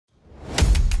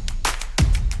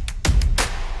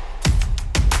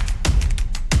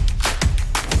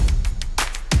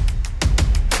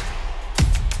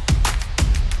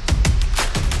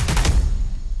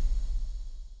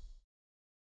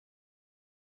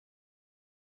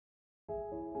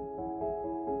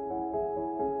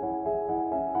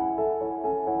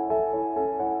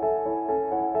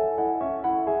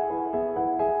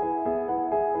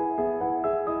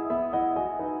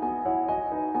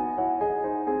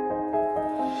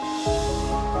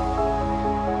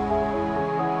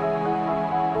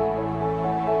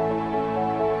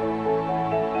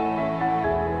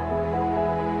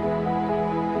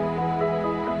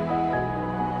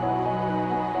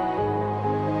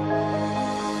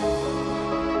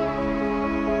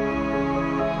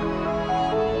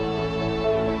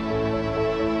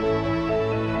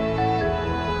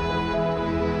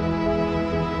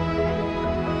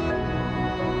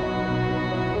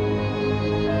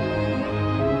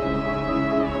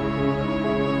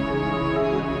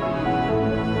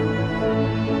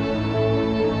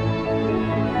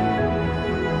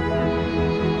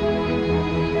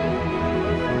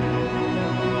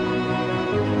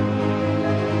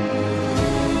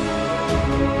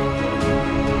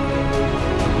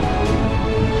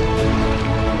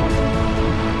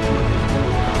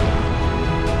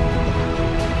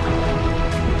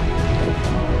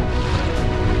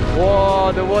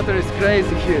water is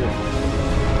crazy here.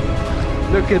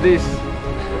 Look at this.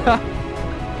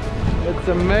 It's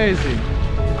amazing.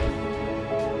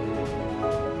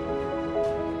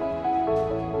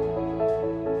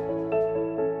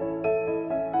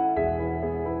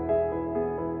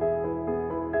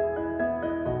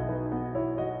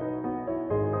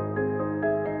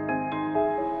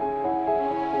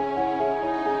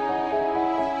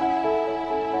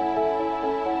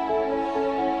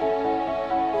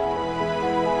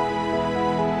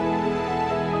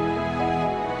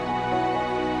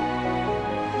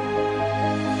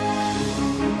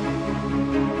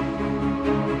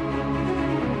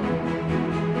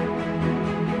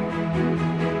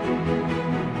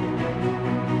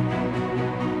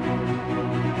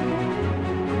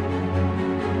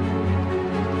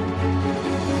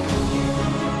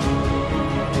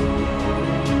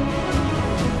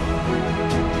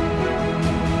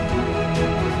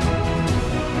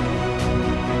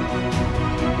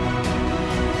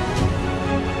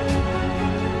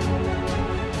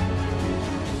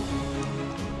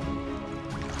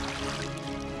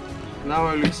 Now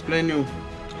I will explain you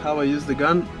how I use the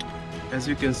gun. As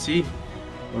you can see,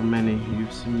 or maybe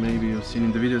you've seen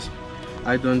in the videos,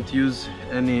 I don't use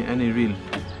any reel.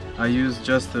 I use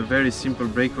just a very simple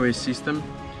breakaway system.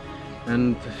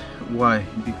 And why?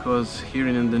 Because here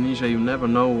in Indonesia you never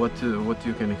know what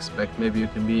you can expect. Maybe you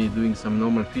can be doing some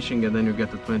normal fishing and then you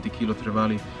get a 20 kilo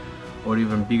trevally or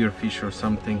even bigger fish or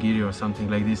some tengiri or something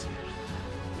like this.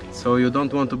 So you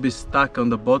don't want to be stuck on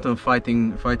the bottom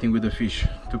fighting with the fish.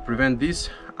 To prevent this,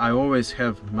 I always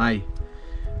have my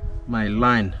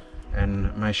line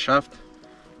and my shaft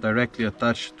directly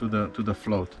attached to the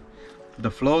float. The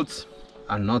floats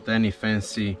are not any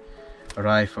fancy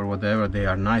rife or whatever. They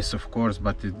are nice, of course,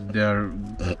 but they are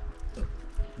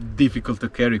difficult to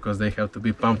carry because they have to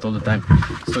be pumped all the time.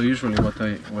 So usually what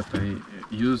I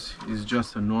use is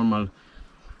just a normal.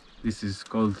 This is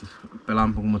called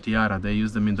pelampung mutiara. They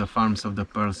use them in the farms of the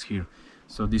pearls here.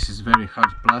 So this is very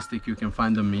hard plastic. You can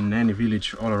find them in any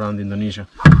village all around Indonesia.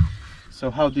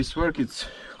 So how this works, it's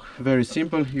very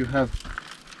simple. You have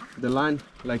the line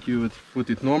like you would put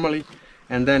it normally,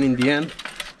 and then in the end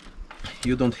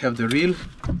you don't have the reel,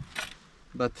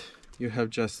 but you have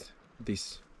just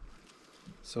this.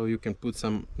 So you can put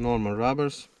some normal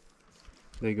rubbers.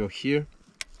 They go here,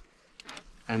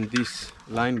 and this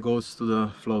line goes to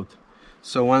the float.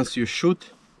 So once you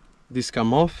shoot, this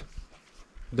comes off,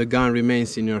 the gun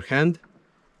remains in your hand,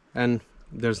 and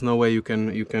there's no way you can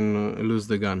lose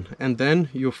the gun. And then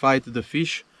you fight the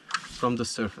fish from the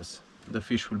surface. The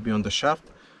fish will be on the shaft,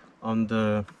 on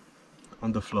the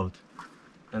float,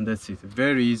 and that's it.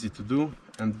 Very easy to do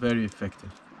and very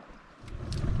effective.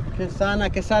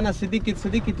 Kesana, sedikit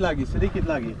lagi.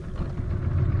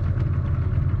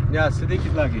 Ya,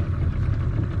 sedikit lagi.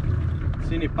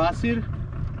 Sini pasir.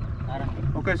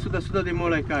 Oke, sudah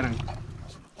dimulai karang.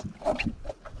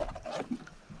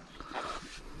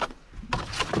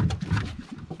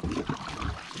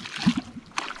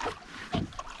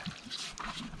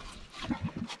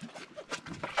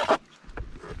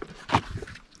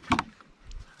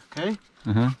 Okay.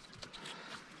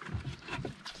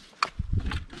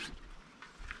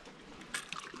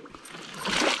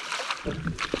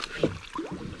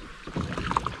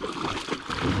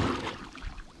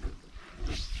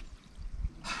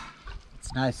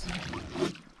 It's nice.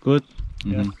 Good.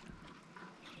 Yes.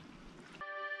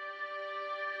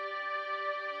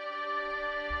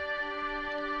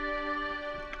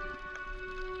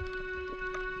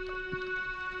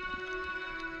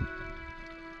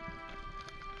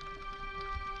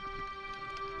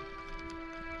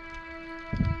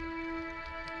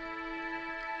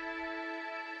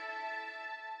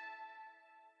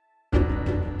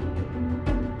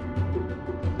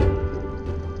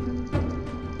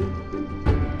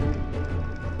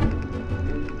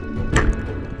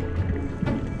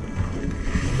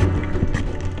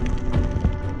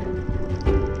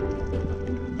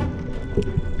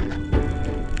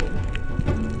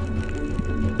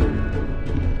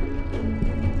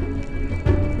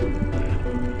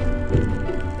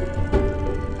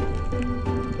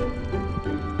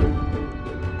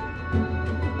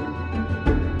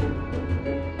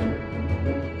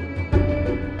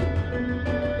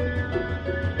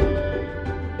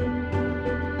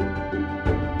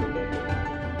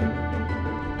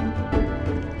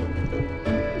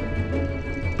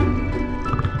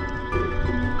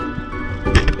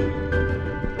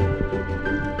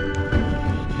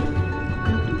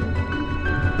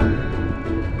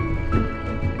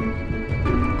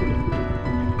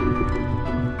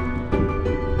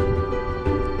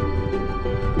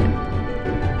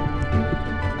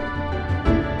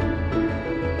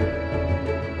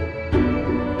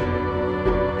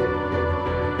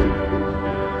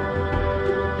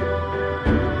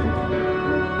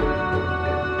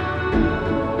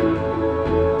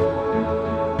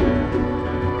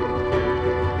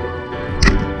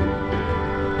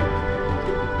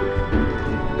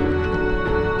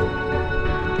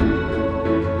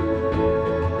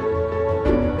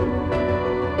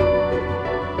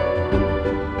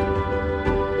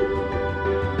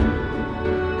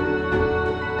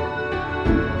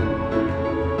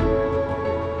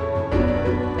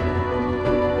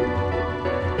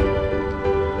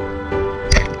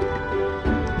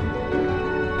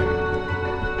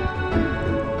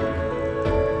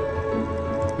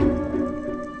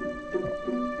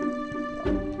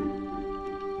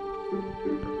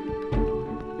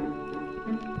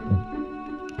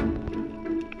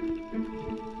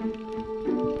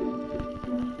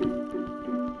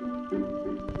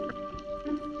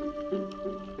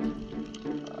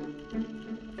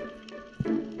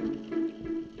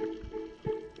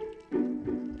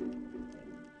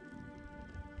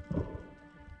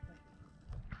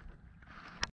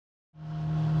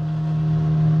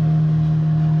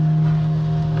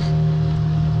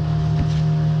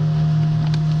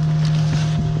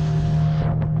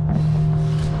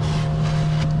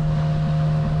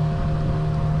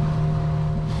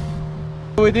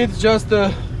 We did just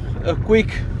a quick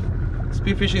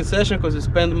spearfishing session because we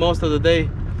spent most of the day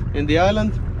in the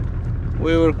island.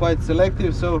 We were quite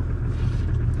selective, so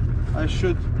I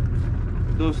shoot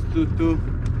those two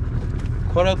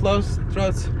coral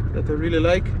trouts that I really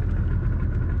like,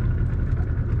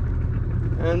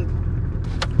 and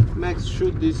Max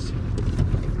shoot this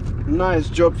nice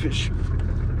jobfish,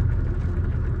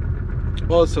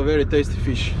 also very tasty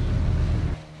fish.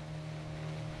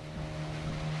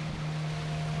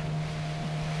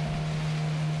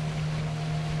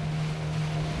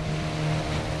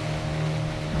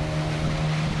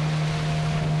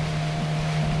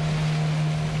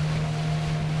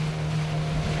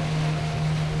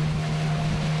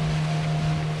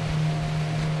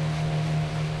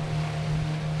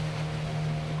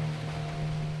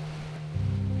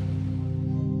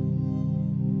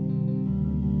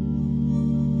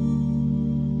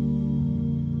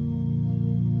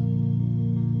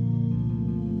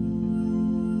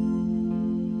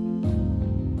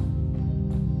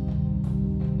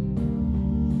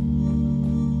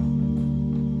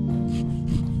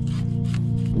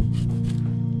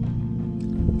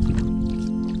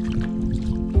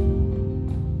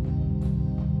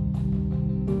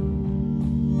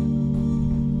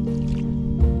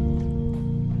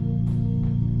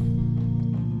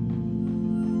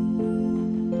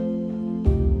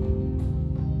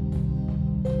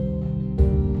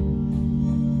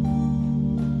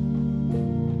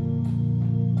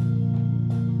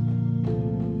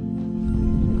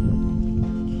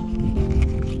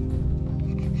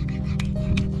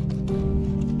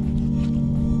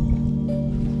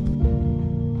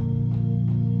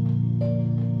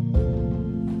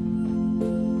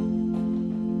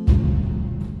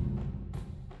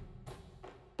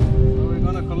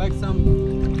 Collect some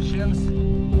shells.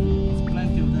 There's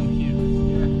plenty of them here.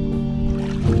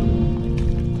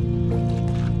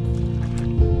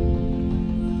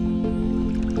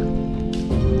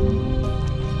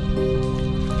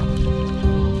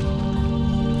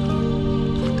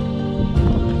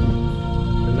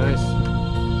 Nice.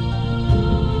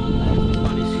 This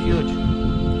one is huge.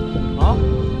 Huh?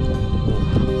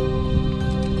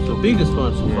 The biggest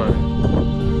one so far.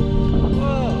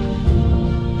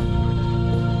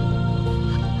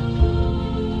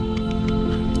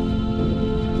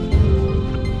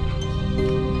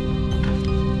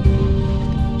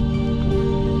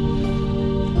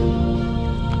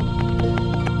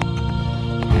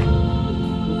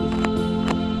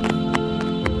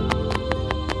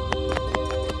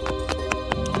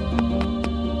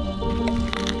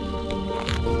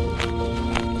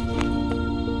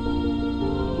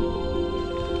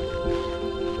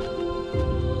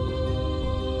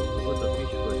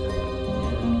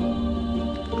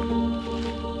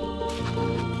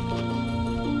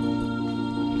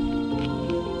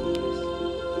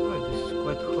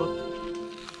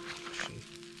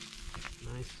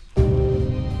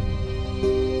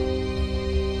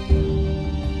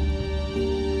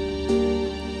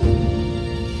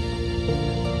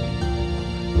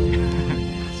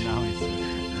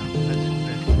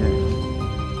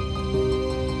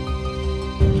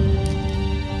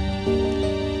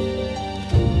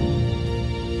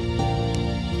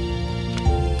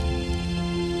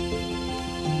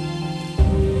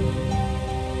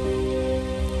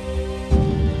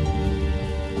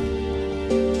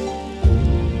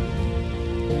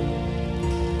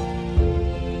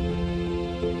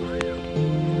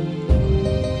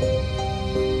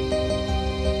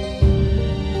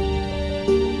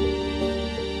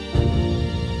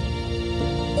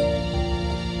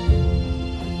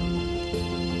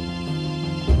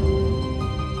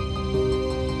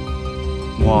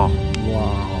 Wow.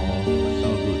 Wow. So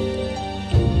good.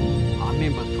 I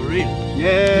mean, but for real.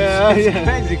 Yeah, It's yeah.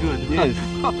 crazy good.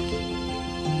 Yes.